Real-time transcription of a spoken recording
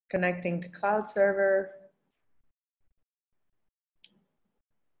Connecting to cloud server.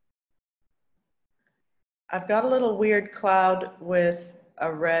 I've got a little weird cloud with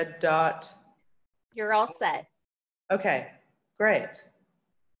a red dot. You're all set. Okay, great.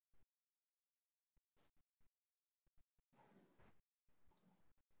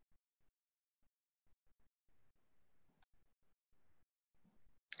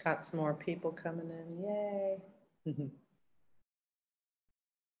 Got some more people coming in, yay.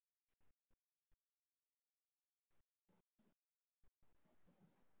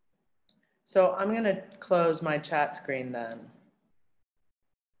 So I'm going to close my chat screen then.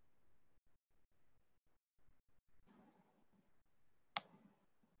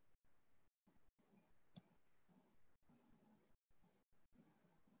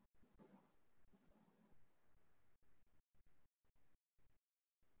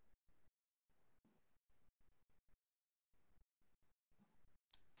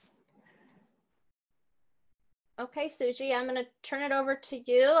 Okay, Suji, I'm going to turn it over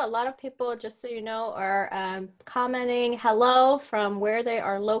to you. A lot of people, just so you know, are commenting hello from where they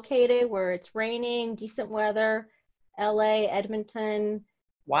are located, where it's raining, decent weather, LA, Edmonton.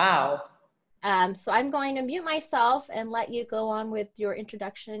 Wow. So I'm going to mute myself and let you go on with your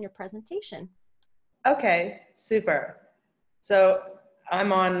introduction and your presentation. Okay, super. So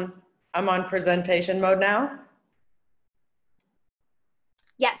I'm on presentation mode now?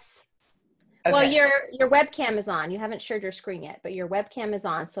 Yes. Okay. Well, your webcam is on. You haven't shared your screen yet, but your webcam is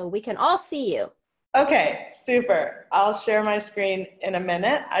on, so we can all see you. Okay, super. I'll share my screen in a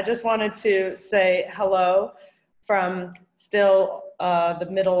minute. I just wanted to say hello from still the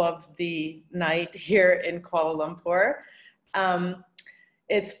middle of the night here in Kuala Lumpur.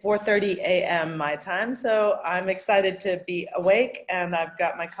 It's 4:30 a.m. my time, so I'm excited to be awake, and I've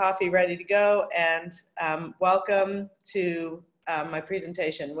got my coffee ready to go, and welcome to my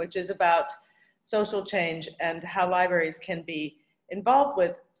presentation, which is about social change and how libraries can be involved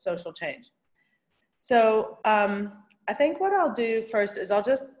with social change. So I think what I'll do first is I'll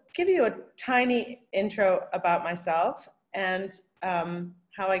just give you a tiny intro about myself and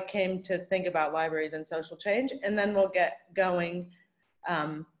how I came to think about libraries and social change, and then we'll get going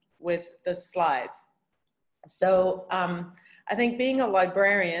with the slides. So I think being a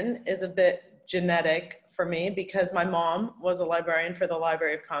librarian is a bit genetic for me because my mom was a librarian for the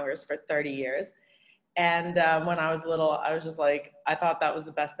Library of Congress for 30 years. And when I was little, I was just like, I thought that was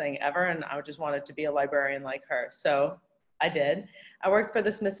the best thing ever. And I just wanted to be a librarian like her. So I did. I worked for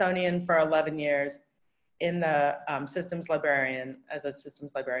the Smithsonian for 11 years in the systems librarian, as a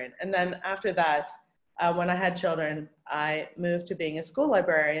systems librarian. And then after that, when I had children, I moved to being a school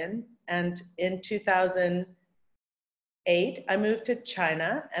librarian. And in 2008, I moved to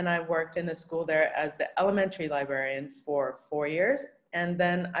China and I worked in a school there as the elementary librarian for 4 years. And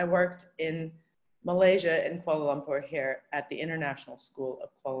then I worked in Malaysia in Kuala Lumpur here at the International School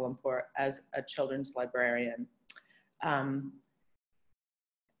of Kuala Lumpur as a children's librarian.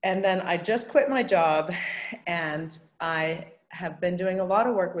 And then I just quit my job and I have been doing a lot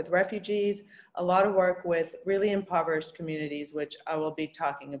of work with refugees, a lot of work with really impoverished communities, which I will be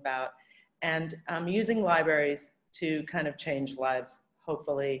talking about, and using libraries to kind of change lives,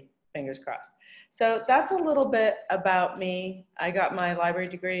 hopefully, fingers crossed. So that's a little bit about me. I got my library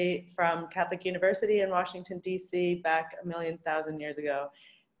degree from Catholic University in Washington, D.C. back a million thousand years ago.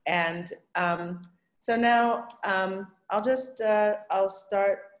 And so now I'll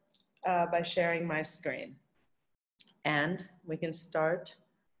start by sharing my screen. And we can start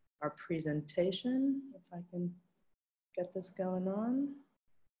our presentation, if I can get this going on.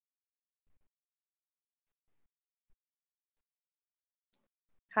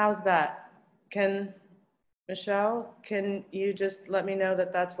 How's that? Michelle, can you just let me know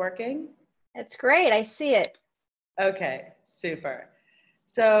that that's working? It's great, I see it. Okay, super.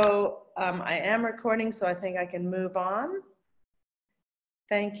 So I am recording, so I think I can move on.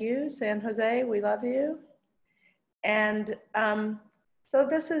 Thank you, San Jose, we love you. And so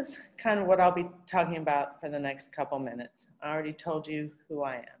this is kind of what I'll be talking about for the next couple minutes. I already told you who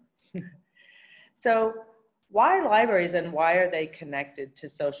I am. So why libraries and why are they connected to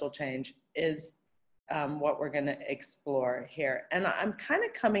social change is what we're going to explore here. And I'm kind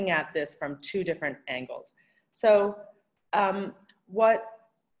of coming at this from two different angles. So what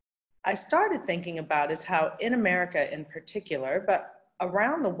I started thinking about is how in America in particular, but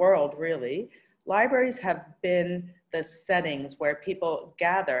around the world really, libraries have been the settings where people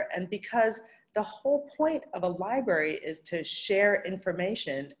gather. And because the whole point of a library is to share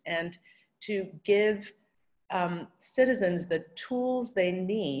information and to give citizens the tools they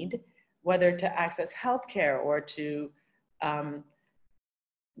need, whether to access healthcare or to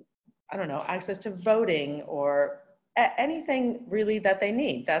I don't know, access to voting or anything really that they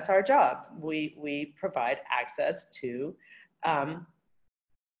need. That's our job. We provide access to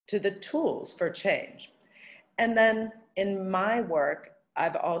the tools for change. And then in my work,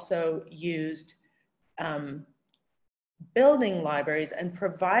 I've also used building libraries and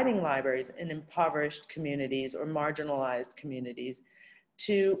providing libraries in impoverished communities or marginalized communities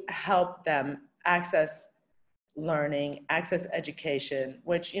to help them access learning, access education,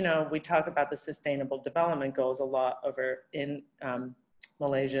 which, you know, we talk about the Sustainable Development Goals a lot over in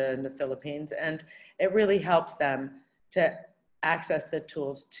Malaysia and the Philippines, and it really helps them to access the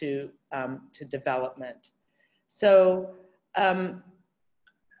tools to development. So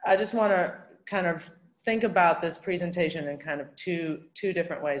I just want to kind of think about this presentation in kind of two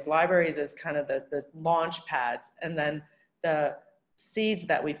different ways. Libraries as kind of the launch pads, and then the seeds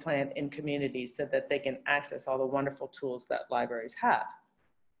that we plant in communities so that they can access all the wonderful tools that libraries have.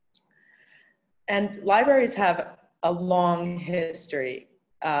 And libraries have a long history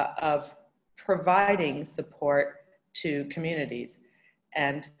of providing support to communities.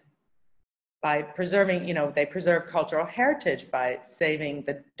 And by preserving, you know, they preserve cultural heritage by saving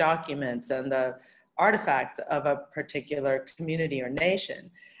the documents and the artifacts of a particular community or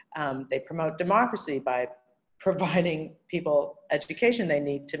nation. They promote democracy by providing people education they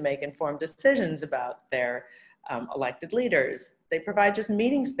need to make informed decisions about their elected leaders. They provide just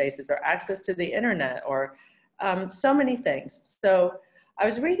meeting spaces or access to the internet or so many things. So I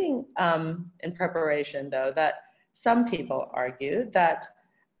was reading in preparation, though, that some people argue that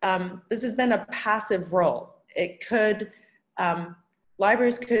this has been a passive role. It could,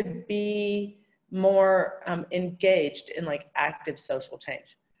 libraries could be more engaged in like active social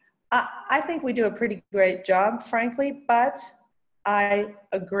change. I think we do a pretty great job, frankly, but I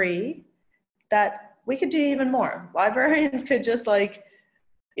agree that we could do even more. Librarians could just like,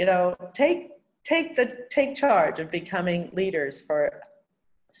 you know, take charge of becoming leaders for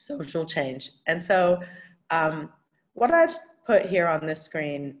social change. And so what I've put here on this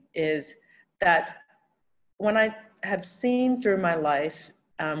screen is that when I have seen through my life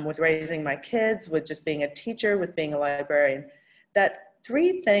with raising my kids, with just being a teacher, with being a librarian, that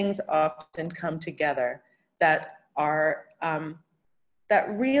three things often come together that are, that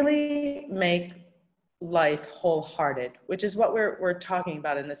really make life wholehearted, which is what we're talking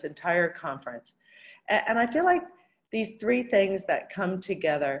about in this entire conference. And I feel like these three things that come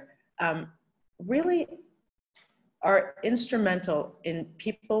together really are instrumental in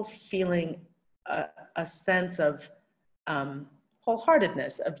people feeling a sense of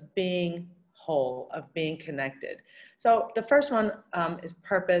wholeheartedness, of being whole, of being connected. So the first one is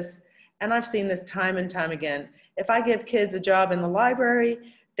purpose. And I've seen this time and time again. If I give kids a job in the library,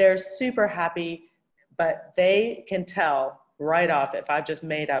 they're super happy, but they can tell right off if I've just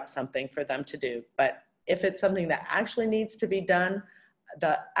made up something for them to do. But if it's something that actually needs to be done,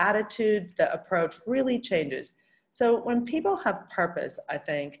 the attitude, the approach really changes. So when people have purpose, I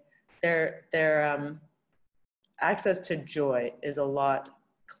think their access to joy is a lot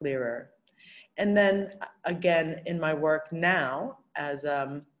clearer. And then again, in my work now as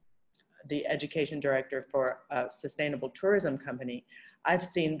the education director for a sustainable tourism company, I've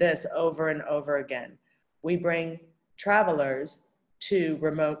seen this over and over again. We bring travelers to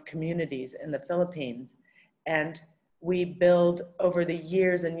remote communities in the Philippines, and we build over the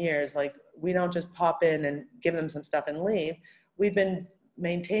years and years, like we don't just pop in and give them some stuff and leave. We've been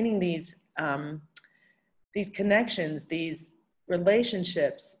maintaining these connections, these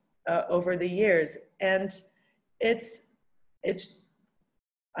relationships over the years. And it's,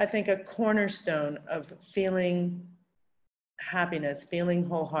 I think, a cornerstone of feeling happiness, feeling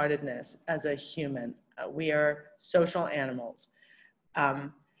wholeheartedness as a human. We are social animals.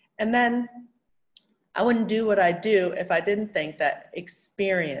 And then I wouldn't do what I do if I didn't think that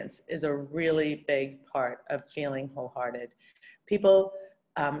experience is a really big part of feeling wholehearted. People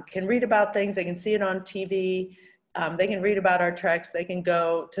can read about things, they can see it on TV, they can read about our treks, they can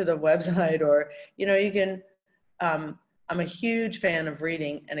go to the website, or, you know, you can, I'm a huge fan of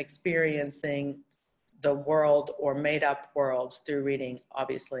reading and experiencing the world or made up worlds through reading,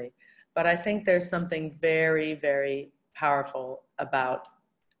 obviously. But I think there's something very, very powerful about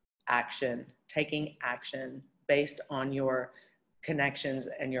action, taking action based on your connections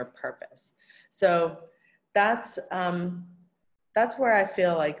and your purpose. So that's where I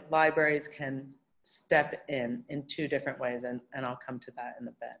feel like libraries can step in two different ways, and I'll come to that in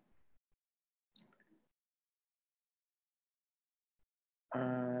a bit.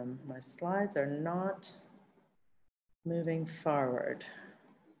 My slides are not moving forward.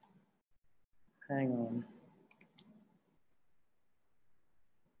 Hang on.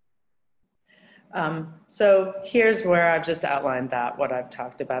 So here's where I've just outlined what I've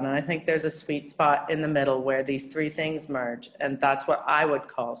talked about. And I think there's a sweet spot in the middle where these three things merge. And that's what I would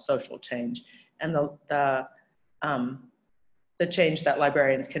call social change and the change that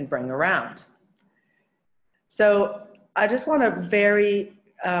librarians can bring around. So I just want to very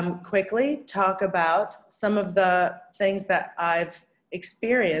quickly talk about some of the things that I've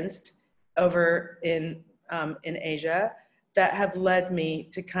experienced over in Asia that have led me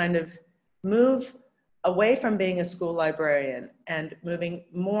to kind of move away from being a school librarian and moving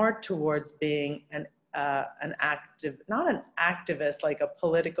more towards being an active, not an activist like a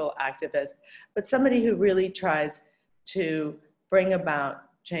political activist, but somebody who really tries to bring about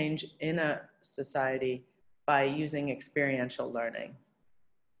change in a society by using experiential learning.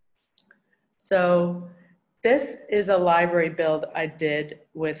 So this is a library build I did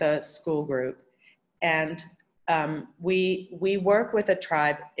with a school group, and we work with a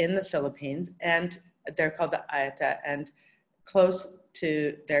tribe in the Philippines, and they're called the Ayata, and close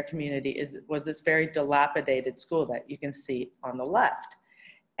to their community was this very dilapidated school that you can see on the left.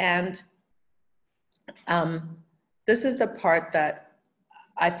 And this is the part that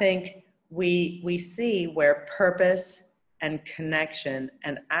I think we see where purpose and connection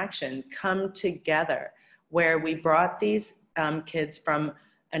and action come together, where we brought these kids from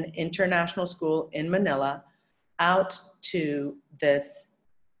an international school in Manila out to this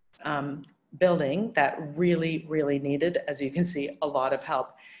building that really, really needed, as you can see, a lot of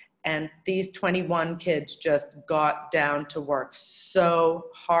help. And these 21 kids just got down to work so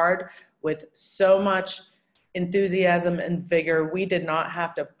hard with so much enthusiasm and vigor. We did not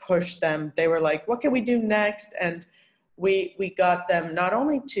have to push them. They were like, what can we do next? And we got them not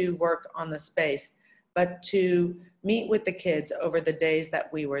only to work on the space, but to meet with the kids over the days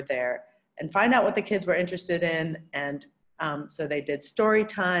that we were there and find out what the kids were interested in. And so they did story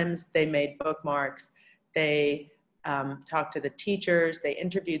times, they made bookmarks, they talked to the teachers, they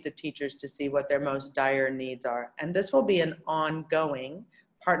interviewed the teachers to see what their most dire needs are. And this will be an ongoing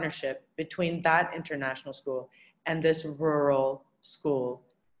partnership between that international school and this rural school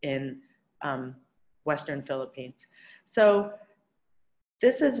in Western Philippines. So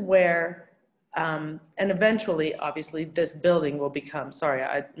this is where, and eventually, obviously, this building will become, sorry,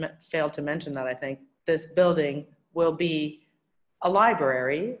 I failed to mention that, I think, this building will be a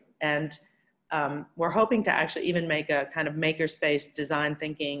library, and we're hoping to actually even make a kind of makerspace design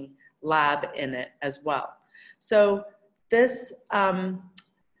thinking lab in it as well. So this,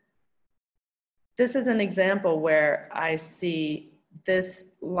 this is an example where I see this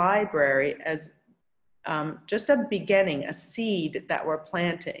library as just a beginning, a seed that we're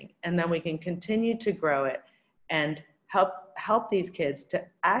planting, and then we can continue to grow it and help these kids to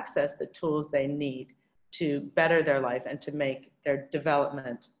access the tools they need to better their life and to make their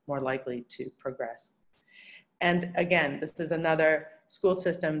development more likely to progress. And again, this is another school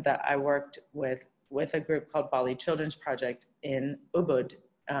system that I worked with a group called Bali Children's Project in Ubud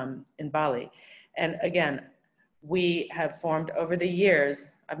in Bali. And again, we have formed over the years,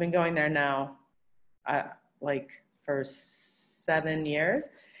 I've been going there now like for 7 years,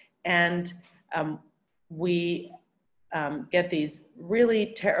 and we get these really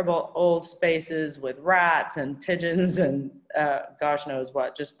terrible old spaces with rats and pigeons and gosh knows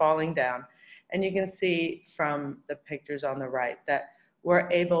what, just falling down. And you can see from the pictures on the right that we're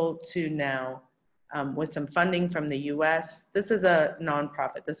able to now, with some funding from the US, this is a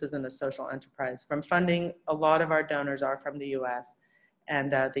nonprofit, this isn't a social enterprise, from funding, a lot of our donors are from the US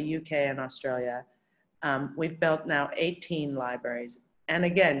and the UK and Australia. We've built now 18 libraries. And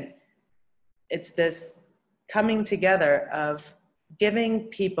again, it's this coming together of giving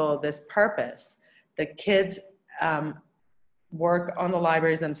people this purpose. The kids work on the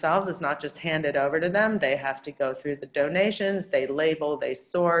libraries themselves. It's not just handed over to them. They have to go through the donations, they label, they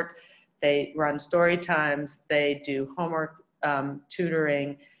sort, they run story times, they do homework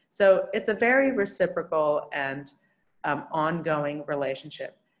tutoring. So it's a very reciprocal and ongoing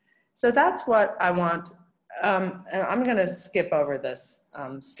relationship. So that's what I want. And I'm going to skip over this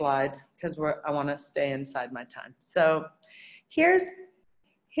slide because I want to stay inside my time. So here's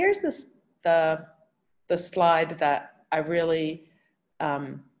the slide that I really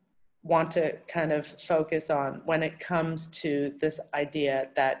want to kind of focus on when it comes to this idea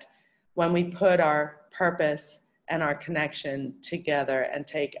that when we put our purpose and our connection together and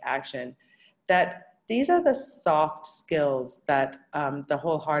take action, that these are the soft skills that the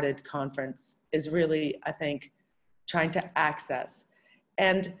Wholehearted Conference is really, I think, trying to access.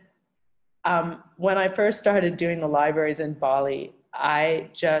 And when I first started doing the libraries in Bali, I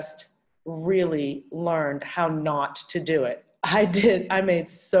just really learned how not to do it. I made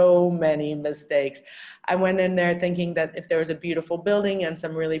so many mistakes. I went in there thinking that if there was a beautiful building and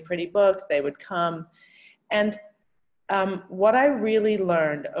some really pretty books, they would come. And what I really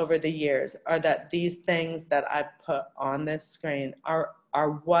learned over the years are that these things that I put on this screen are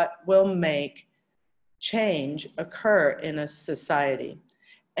what will make change occur in a society.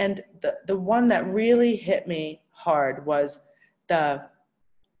 And the one that really hit me hard was the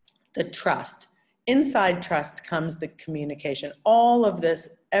trust. Inside trust comes the communication. All of this,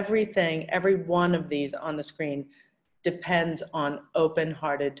 everything, every one of these on the screen depends on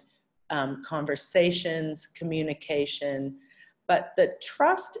open-hearted conversations, communication. But the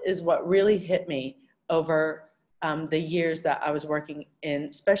trust is what really hit me over the years that I was working in,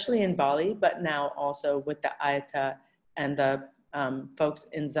 especially in Bali, but now also with the Ayata and the folks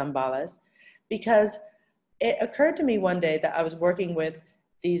in Zambales, because it occurred to me one day that I was working with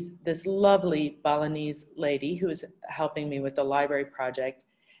this lovely Balinese lady who was helping me with the library project.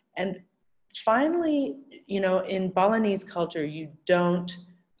 And finally, in Balinese culture, you don't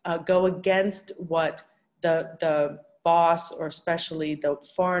go against what the boss, or especially the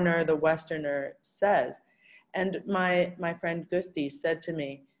foreigner, the Westerner, says. And my friend Gusti said to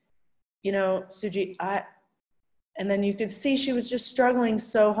me, Suji, and then you could see she was just struggling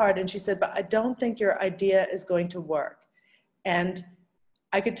so hard. And she said, but I don't think your idea is going to work. And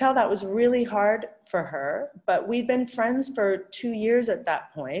I could tell that was really hard for her, but we'd been friends for 2 years at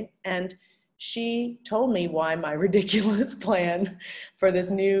that point. And she told me why my ridiculous plan for this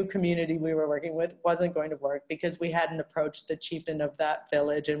new community we were working with wasn't going to work, because we hadn't approached the chieftain of that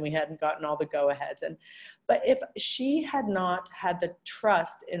village and we hadn't gotten all the go-aheads. But if she had not had the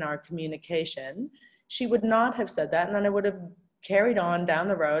trust in our communication, she would not have said that. And then I would have carried on down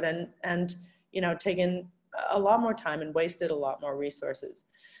the road and taken a lot more time and wasted a lot more resources.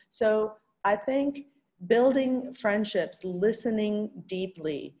 So I think building friendships, listening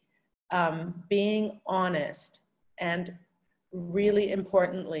deeply, being honest, and really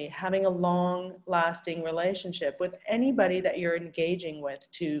importantly, having a long-lasting relationship with anybody that you're engaging with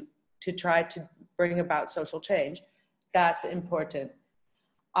to try to bring about social change, that's important.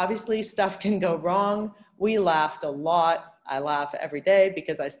 Obviously, stuff can go wrong. We laughed a lot. I laugh every day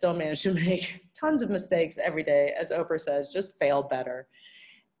because I still manage to make tons of mistakes every day. As Oprah says, just fail better.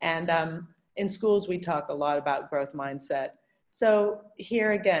 And in schools, we talk a lot about growth mindset. So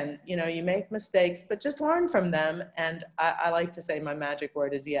here again, you make mistakes, but just learn from them. And I like to say my magic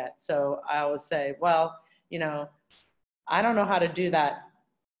word is yet. So I always say, well, I don't know how to do that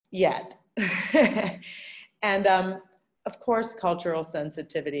yet. And of course, cultural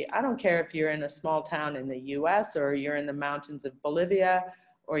sensitivity. I don't care if you're in a small town in the US, or you're in the mountains of Bolivia,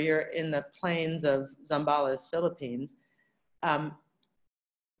 or you're in the plains of Zambales, Philippines.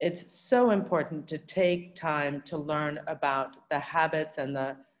 It's so important to take time to learn about the habits and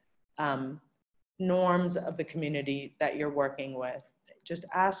the norms of the community that you're working with. Just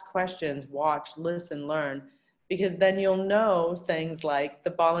ask questions, watch, listen, learn, because then you'll know things like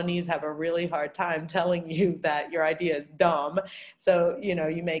the Balinese have a really hard time telling you that your idea is dumb. So,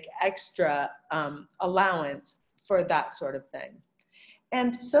 you make extra allowance for that sort of thing.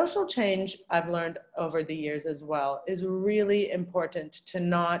 And social change, I've learned over the years as well, is really important to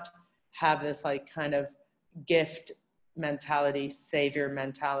not have this kind of gift mentality, savior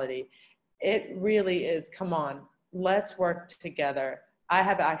mentality. It really is, come on, let's work together. I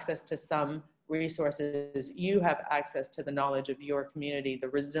have access to some resources. You have access to the knowledge of your community, the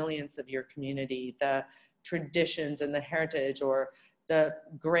resilience of your community, the traditions and the heritage, or the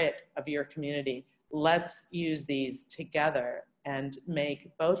grit of your community. Let's use these together and make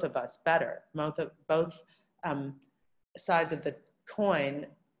both of us better. Both sides of the coin,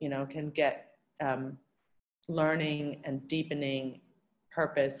 can get learning and deepening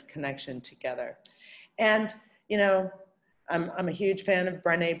purpose connection together. And, I'm a huge fan of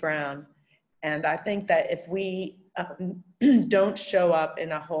Brené Brown. And I think that if we don't show up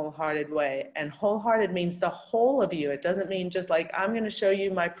in a wholehearted way, and wholehearted means the whole of you. It doesn't mean just I'm going to show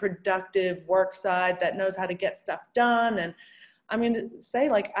you my productive work side that knows how to get stuff done. And I'm going to say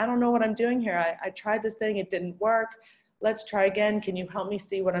I don't know what I'm doing here. I tried this thing, it didn't work. Let's try again. Can you help me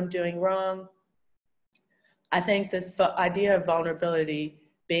see what I'm doing wrong? I think this idea of vulnerability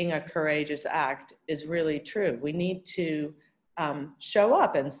being a courageous act is really true. We need to show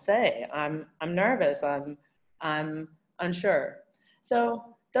up and say, I'm nervous, I'm unsure.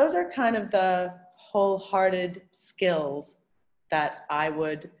 So those are kind of the wholehearted skills that I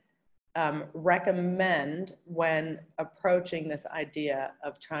would recommend when approaching this idea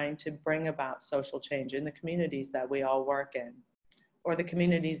of trying to bring about social change in the communities that we all work in, or the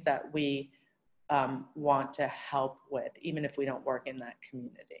communities that we want to help with, even if we don't work in that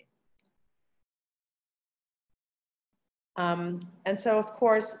community. And so, of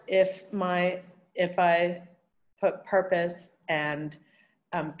course, if I put purpose and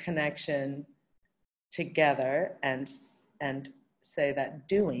connection together and say that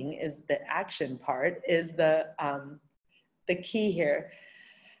doing is the action part, is the key here.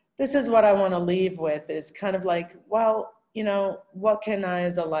 This is what I want to leave with, is kind of like, well, you know, what can I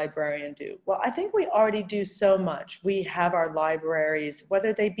as a librarian do? Well, I think we already do so much. We have our libraries,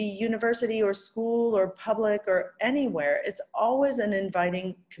 whether they be university or school or public or anywhere, it's always an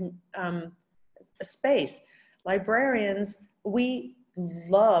inviting space. Librarians, we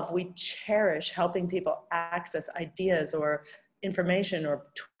cherish helping people access ideas or information or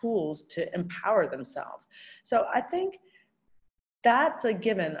tools to empower themselves. So I think that's a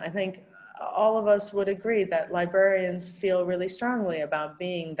given. I think all of us would agree that librarians feel really strongly about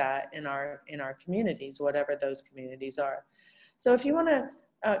being that in our communities, whatever those communities are. So if you want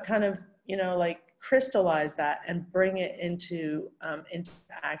to kind of, you know, like crystallize that and bring it into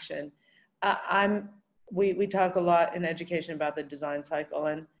action, we talk a lot in education about the design cycle,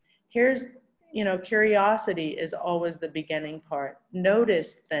 and here's, you know, curiosity is always the beginning part.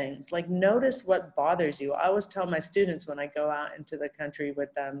 Notice things, like notice what bothers you. I always tell my students when I go out into the country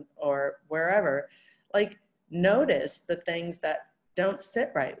with them or wherever, like notice the things that don't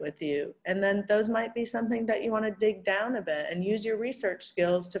sit right with you. And then those might be something that you want to dig down a bit and use your research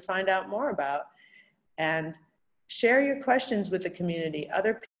skills to find out more about. And share your questions with the community.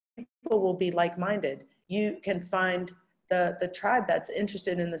 Other people will be like-minded. You can find the tribe that's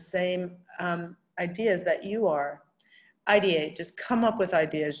interested in the same ideas that you are. Ideate, just come up with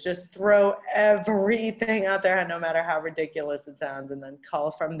ideas, just throw everything out there, no matter how ridiculous it sounds, and then call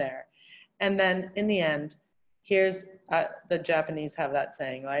from there. And then in the end, here's, the Japanese have that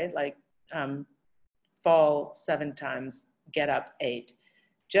saying, right? Like, fall 7 times, get up 8.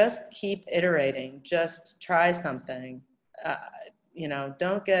 Just keep iterating, just try something. You know,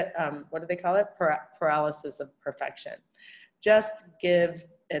 don't get, what do they call it? Paralysis of perfection. Just give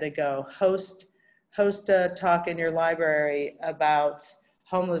it a go. Host a talk in your library about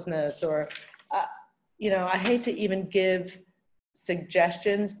homelessness, or, you know, I hate to even give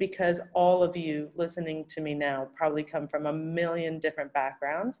suggestions because all of you listening to me now probably come from a million different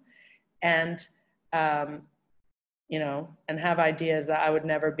backgrounds, and, you know, and have ideas that I would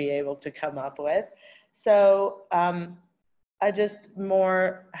never be able to come up with. So I just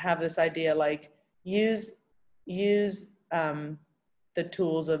more have this idea, like use the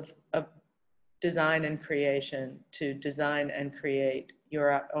tools of design and creation to design and create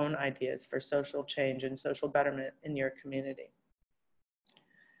your own ideas for social change and social betterment in your community.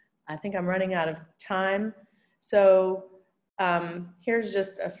 I think I'm running out of time. So here's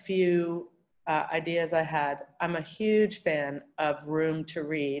just a few ideas I had. I'm a huge fan of Room to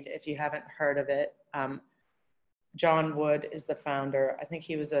Read, if you haven't heard of it. John Wood is the founder. I think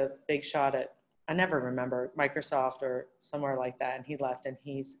he was a big shot at, I never remember, Microsoft or somewhere like that, and he left, and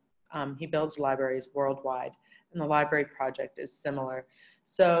he builds libraries worldwide, and the library project is similar.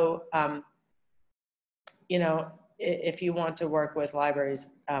 So, you know, if you want to work with libraries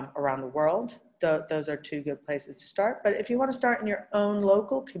around the world, those are 2 good places to start. But if you want to start in your own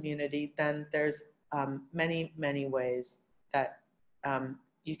local community, then there's many, many ways that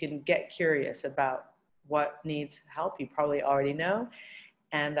you can get curious about what needs help. You probably already know,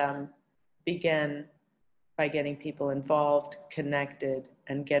 and begin by getting people involved, connected,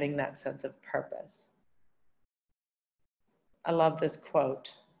 and getting that sense of purpose. I love this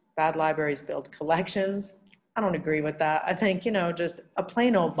quote: bad libraries build collections. I don't agree with that. I think, you know, just a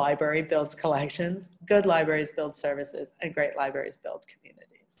plain old library builds collections. Good libraries build services, and great libraries build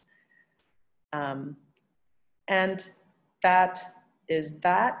communities. And that is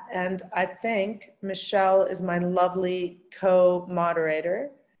that. And I think Michelle is my lovely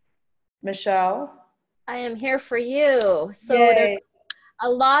co-moderator. Michelle? I am here for you. So Yay. There's a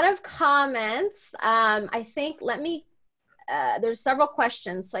lot of comments. I think, there's several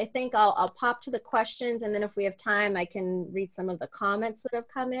questions. So I think I'll pop to the questions, and then if we have time, I can read some of the comments that have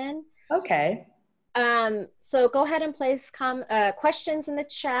come in. Okay. So go ahead and place questions in the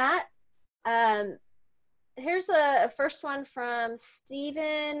chat. Here's a first one from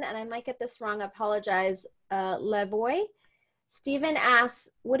Stephen, and I might get this wrong, I apologize, Levoy. Stephen asks,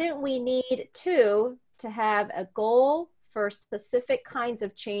 wouldn't we need to have a goal for specific kinds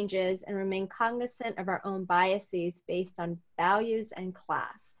of changes and remain cognizant of our own biases based on values and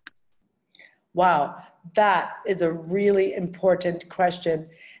class? Wow, that is a really important question.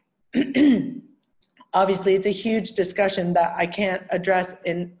 Obviously, it's a huge discussion that I can't address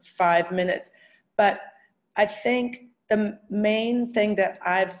in 5 minutes, But I think the main thing that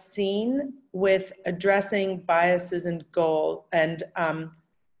I've seen with addressing biases and goal and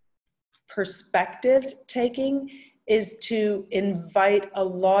perspective taking is to invite a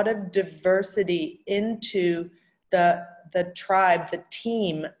lot of diversity into the tribe, the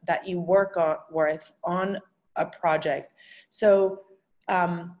team that you work with on a project. So,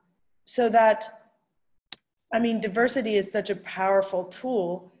 so that, I mean, diversity is such a powerful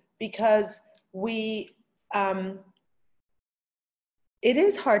tool because it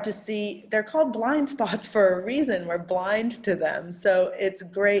is hard to see. They're called blind spots for a reason. We're blind to them. So it's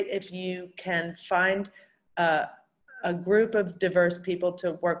great if you can find a group of diverse people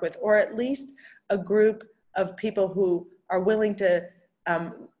to work with, or at least a group of people who are willing to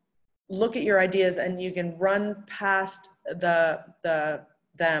look at your ideas, and you can run past the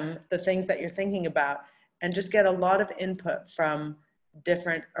things that you're thinking about, and just get a lot of input from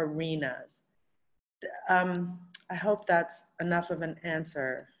different arenas. I hope that's enough of an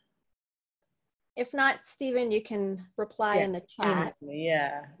answer. If not, Stephen, you can reply in the chat.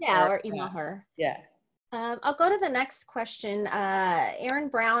 Yeah. Yeah, or email her. Yeah. I'll go to the next question. Aaron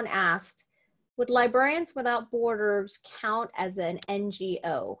Brown asked, would Librarians Without Borders count as an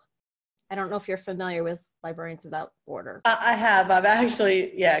NGO? I don't know if you're familiar with Librarians Without Borders. I have. I've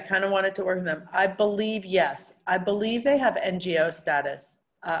actually, kind of wanted to work with them. I believe, yes. I believe they have NGO status.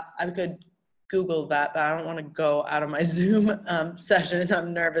 I could Google that, but I don't want to go out of my Zoom session.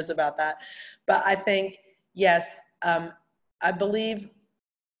 I'm nervous about that. But I think, yes, I believe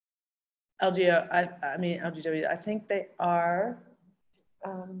LGO, I mean, LGW, I think they are,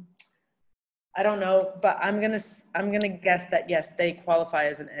 I don't know, but I'm gonna guess that yes, they qualify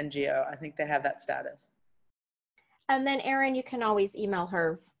as an NGO. I think they have that status. And then Erin, you can always email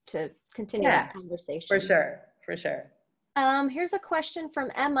her to continue that conversation. For sure, for sure. Here's a question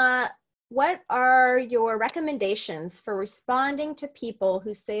from Emma. What are your recommendations for responding to people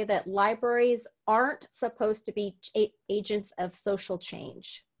who say that libraries aren't supposed to be agents of social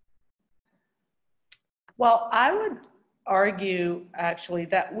change? Well, I would argue actually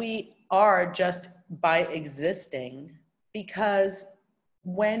that we are just by existing, because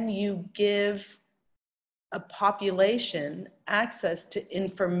when you give a population access to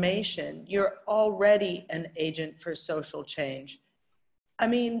information, you're already an agent for social change. I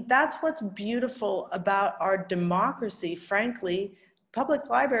mean, that's what's beautiful about our democracy. Frankly, public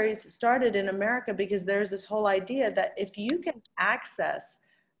libraries started in America because there's this whole idea that if you can access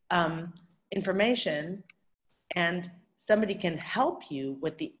information, and somebody can help you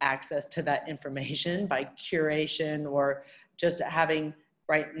with the access to that information by curation, or just having,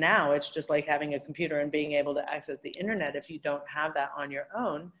 right now, it's just like having a computer and being able to access the internet if you don't have that on your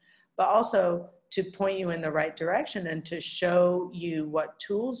own, but also to point you in the right direction and to show you what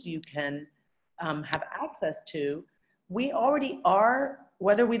tools you can have access to. We already are,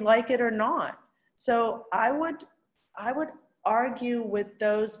 whether we like it or not. So I would argue with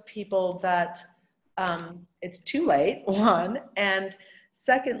those people that it's too late, one, and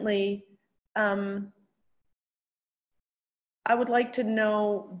secondly, I would like to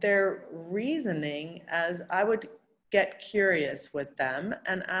know their reasoning, as I would get curious with them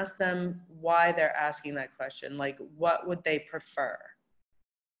and ask them why they're asking that question. Like, what would they prefer?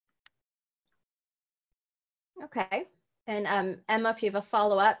 Okay. And Emma, if you have a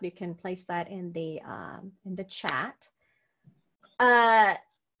follow-up, you can place that in the chat.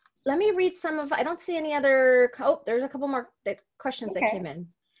 Let me read some of, I don't see any other, oh, there's a couple more questions that came in.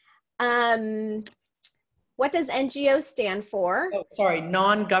 What does NGO stand for? Oh, sorry,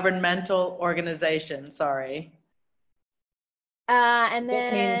 non-governmental organization, sorry. And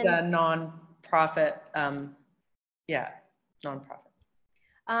then this means a non-profit, non-profit.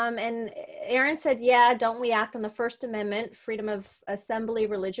 And Aaron said, yeah, don't we act on the First Amendment, freedom of assembly,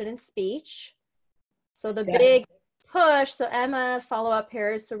 religion, and speech? So the big push, so Emma, follow up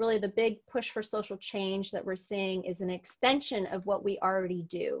here, so really the big push for social change that we're seeing is an extension of what we already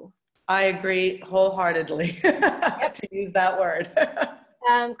do. I agree wholeheartedly to use that word.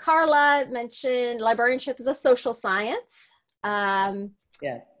 Carla mentioned librarianship is a social science.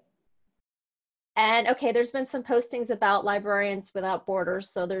 Yes. And okay, there's been some postings about Librarians Without Borders,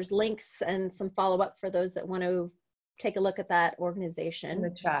 so there's links and some follow-up for those that want to take a look at that organization. In the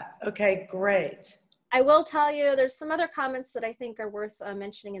chat. Okay, great. I will tell you, there's some other comments that I think are worth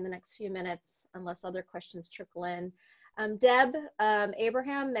mentioning in the next few minutes, unless other questions trickle in. Deb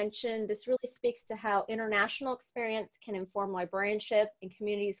Abraham mentioned, this really speaks to how international experience can inform librarianship in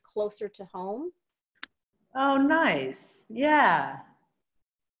communities closer to home. Oh, nice. Yeah.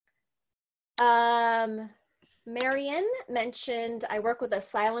 Marion mentioned, I work with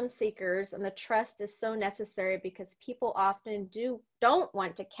asylum seekers and the trust is so necessary because people often don't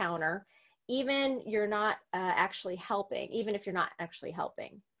want to counter, even you're not actually helping, even if you're not actually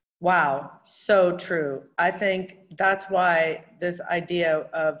helping. Wow, so true. I think that's why this idea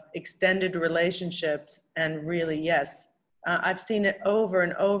of extended relationships and really, yes, I've seen it over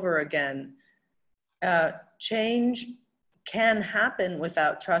and over again. Change can happen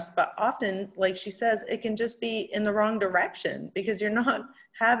without trust, but often, like she says, it can just be in the wrong direction because you're not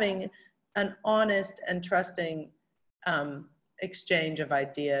having an honest and trusting exchange of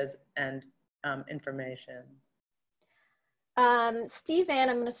ideas and information. Steve Ann,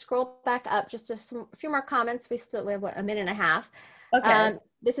 I'm going to scroll back up just a few more comments. We have a minute and a half. Okay.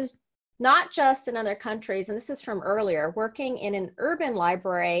 This is not just in other countries, and this is from earlier, working in an urban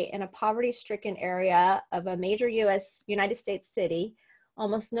library in a poverty-stricken area of a major United States city.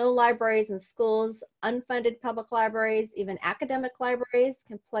 Almost no libraries and schools, unfunded public libraries, even academic libraries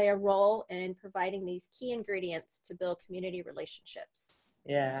can play a role in providing these key ingredients to build community relationships.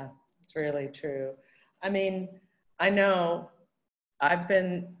 Yeah, it's really true. I mean, I know I've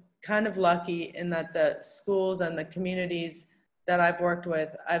been kind of lucky in that the schools and the communities that I've worked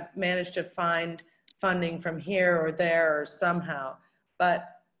with, I've managed to find funding from here or there or somehow. But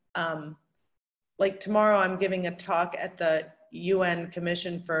like tomorrow, I'm giving a talk at the UN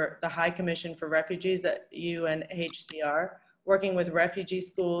Commission for the High Commission for Refugees, the UNHCR, working with refugee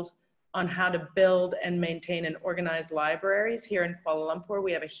schools on how to build and maintain and organize libraries here in Kuala Lumpur.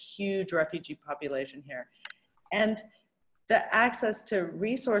 We have a huge refugee population here. And the access to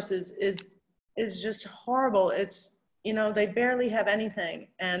resources is just horrible. It's, you know, they barely have anything.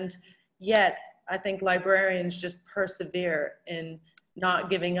 And yet I think librarians just persevere in not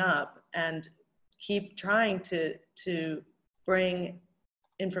giving up and keep trying to bring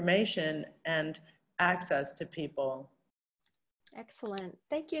information and access to people. Excellent.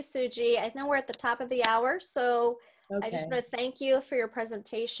 Thank you, Suji. I know we're at the top of the hour, so Okay. I just want to thank you for your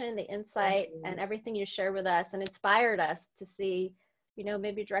presentation, the insight, and everything you shared with us, and inspired us to see, you know,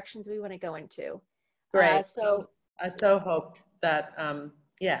 maybe directions we want to go into. Great. So I so hope that,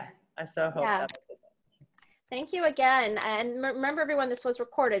 yeah, I so hope that. Thank you again. And remember, everyone, this was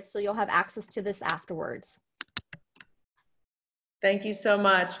recorded, so you'll have access to this afterwards. Thank you so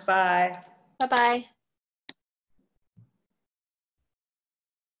much. Bye. Bye-bye.